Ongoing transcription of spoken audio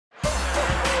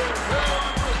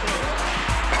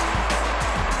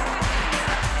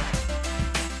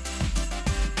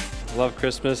Love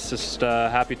Christmas, just a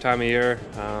happy time of year.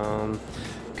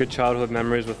 Good childhood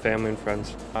memories with family and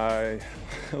friends. I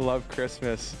love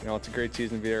Christmas. You know, it's a great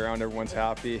season to be around. Everyone's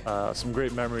happy. Some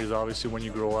great memories, obviously, when you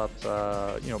grow up.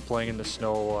 Playing in the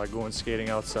snow, going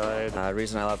skating outside. The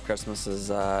reason I love Christmas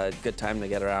is a good time to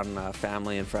get around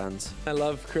family and friends. I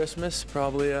love Christmas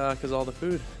probably because all the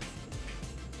food.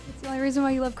 That's the only reason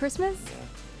why you love Christmas?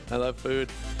 I love food.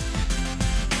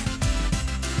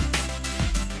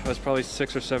 I was probably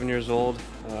 6 or 7 years old.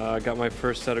 I got my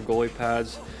first set of goalie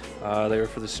pads. They were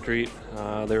for the street.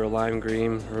 They were lime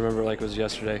green. I remember like it was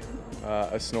yesterday.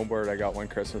 A snowboard I got one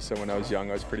Christmas, and when I was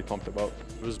young, I was pretty pumped about.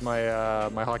 It was my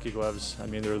hockey gloves. I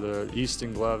mean, they're the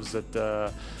Easton gloves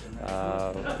that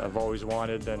I've always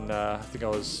wanted, and I think I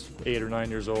was 8 or 9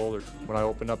 years old when I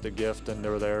opened up the gift, and they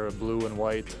were there, blue and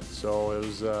white. So it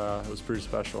was pretty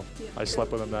special. I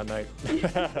slept with them that night.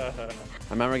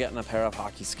 I remember getting a pair of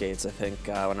hockey skates, I think,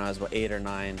 when I was about 8 or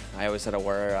 9. I always had to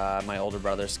wear my older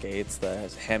brother's skates, the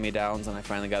hand-me-downs, and I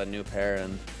finally got a new pair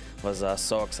and was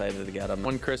so excited to get them.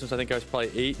 One Christmas, I think I was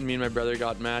probably 8, and me and my brother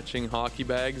got matching hockey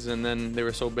bags, and then they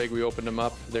were so big we opened them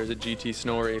up. There's a GT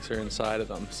snow racer inside of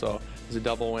them, so it was a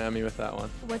double whammy with that one.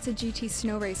 What's a GT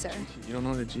snow racer? You don't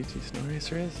know what a GT snow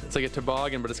racer is? It's like a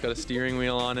toboggan, but it's got a steering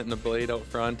wheel on it and a blade out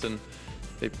front, and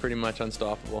they're pretty much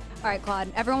unstoppable. All right, Claude,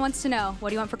 everyone wants to know, what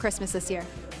do you want for Christmas this year?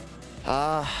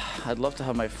 I'd love to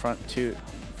have my front toot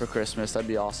for Christmas. That'd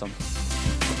be awesome.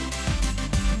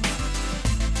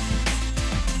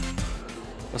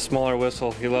 A smaller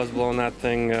whistle. He loves blowing that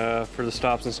thing for the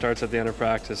stops and starts at the end of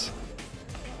practice.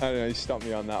 I don't know, you stumped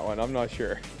me on that one. I'm not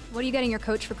sure. What are you getting your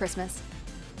coach for Christmas?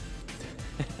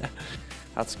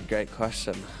 That's a great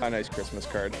question. A nice Christmas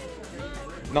card.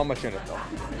 Not much in it though.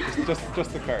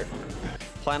 Just the card.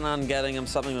 Plan on getting him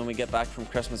something when we get back from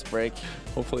Christmas break.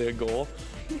 Hopefully a goal.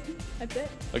 That's it.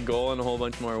 A goal and a whole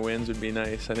bunch more wins would be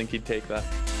nice. I think he'd take that.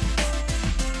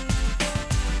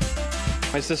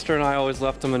 My sister and I always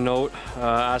left him a note,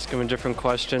 asking him different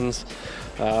questions.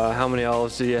 How many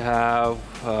elves do you have?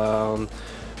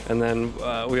 And then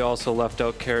we also left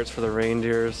out carrots for the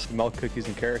reindeers. Milk, cookies,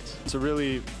 and carrots. It's a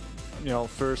really,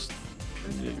 first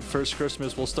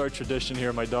Christmas. We'll start tradition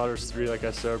here. My daughter's 3, like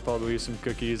I said, probably some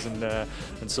cookies and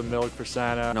some milk for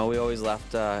Santa. No, we always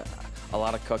left a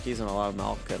lot of cookies and a lot of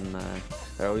milk, and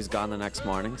they're always gone the next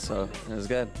morning, so it was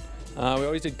good. We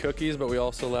always did cookies, but we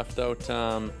also left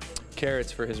out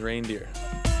carrots for his reindeer.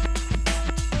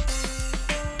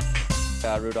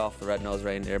 Rudolph the Red-Nosed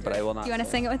Reindeer, but I will not. Do you want to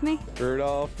sing it with me?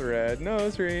 Rudolph the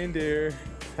red-nosed reindeer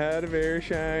had a very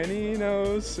shiny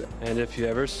nose. And if you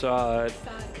ever saw it,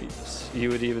 you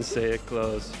would even say it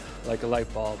glows like a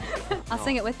light bulb. I'll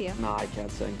sing it with you. No, I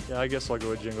can't sing. Yeah, I guess I'll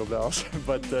go with Jingle Bells,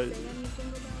 but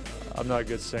I'm not a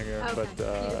good singer. Okay.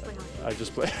 But I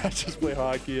just play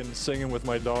hockey and singing with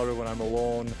my daughter when I'm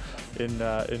alone in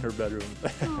her bedroom.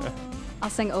 I'll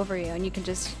sing over you, and you can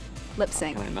just lip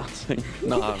sync. Can I not sing?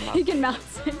 No, I'm not. You can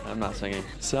mouth sing. I'm not singing.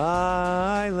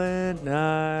 Silent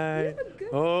night.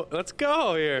 Oh, let's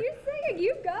go here. You sing it.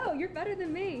 You go. You're better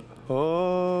than me.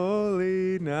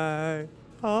 Holy night,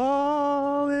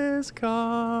 all is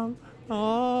calm,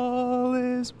 all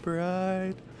is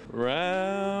bright.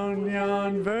 Round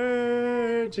yon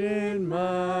virgin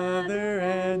mother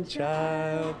and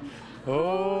child,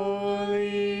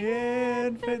 holy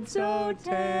infant, so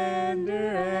tender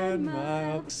and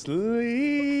mild,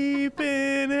 sleep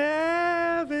in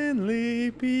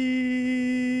heavenly peace.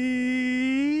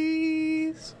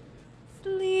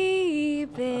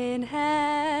 Sleep in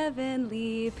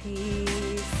heavenly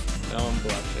peace. Now I'm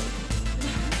blushing.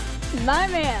 My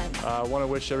man. I want to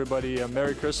wish everybody a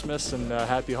Merry Christmas and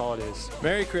Happy Holidays.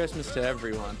 Merry Christmas to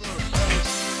everyone.